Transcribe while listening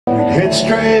Went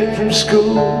straight from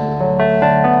school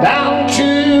down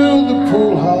to the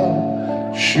pool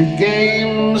hall, shoot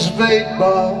games of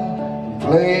 8-ball and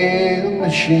play the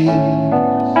machines.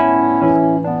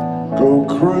 Go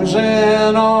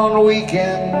cruising on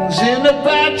weekends in a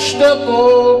patched up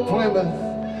old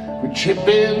Plymouth. We'd chip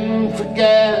in for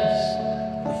gas,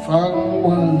 the fun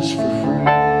was for free.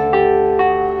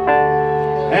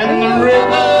 And the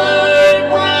river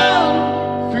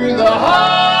wound through the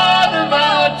heart of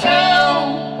our town.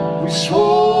 We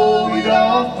swore we'd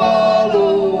all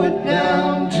follow it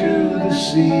down to the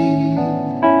sea.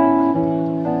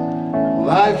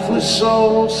 Life was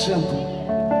so simple,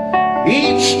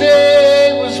 each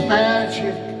day was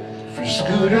magic for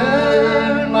Scooter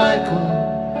and Michael,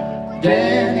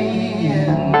 Danny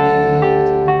and me.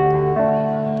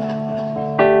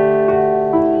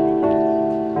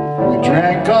 We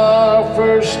drank our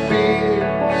first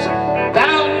beers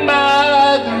down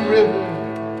by the river,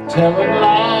 telling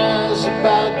lies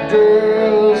about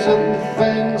girls and the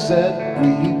things that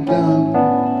we'd done.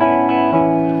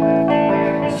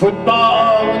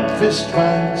 Football and fist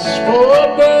fights for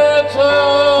birds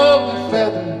of a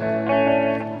feather,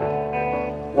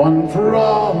 one for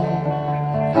all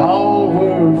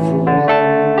were for one.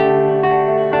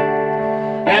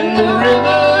 And the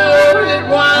river, it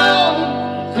wound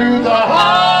through the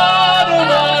heart of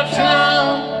our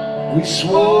town. We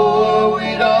swore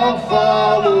we'd all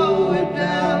follow it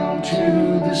down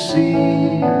to the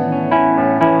sea.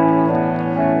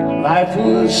 Life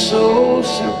was so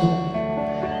simple,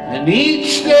 and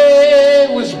each day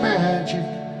was magic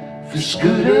for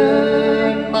Scooter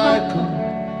and Michael,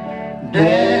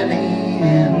 Danny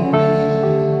and me.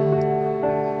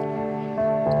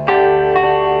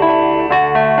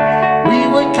 We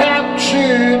were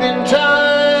captured in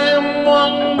time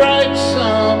one bright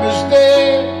summer's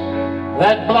day.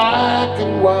 That black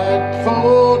and white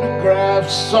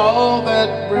photograph's all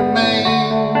that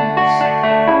remains.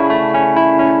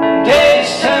 Days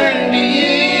turn to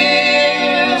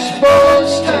years,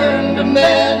 boys turn to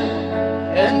men,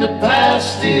 and the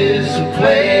past is a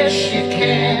place you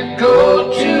can't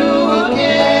go to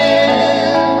again.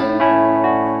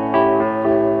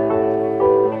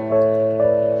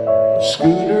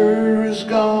 Scooter is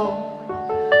gone,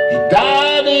 he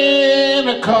died in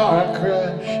a car crash.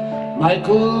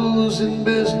 Michael's in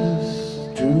business,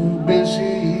 too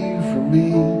busy for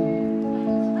me.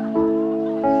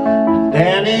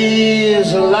 Danny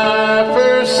is a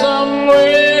lifer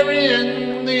somewhere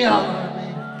in the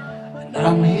army, and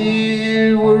I'm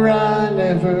here where I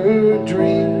never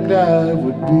dreamed I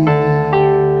would be.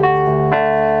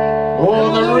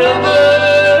 Oh, the river,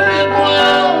 it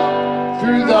wound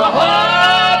through the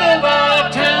heart of our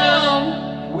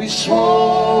town. We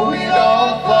swore we'd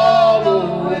all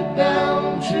follow it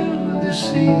down to the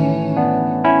sea.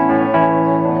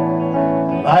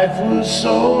 Life was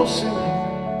so simple,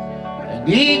 and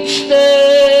each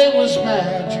day was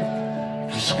magic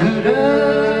for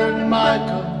Scooter and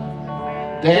Michael,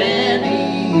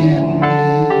 Danny and me.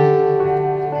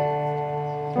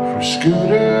 For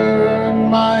Scooter and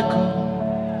Michael,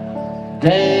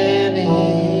 Danny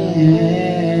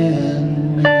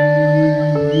and me.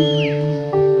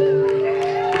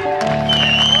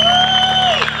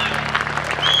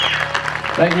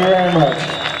 Thank you very much.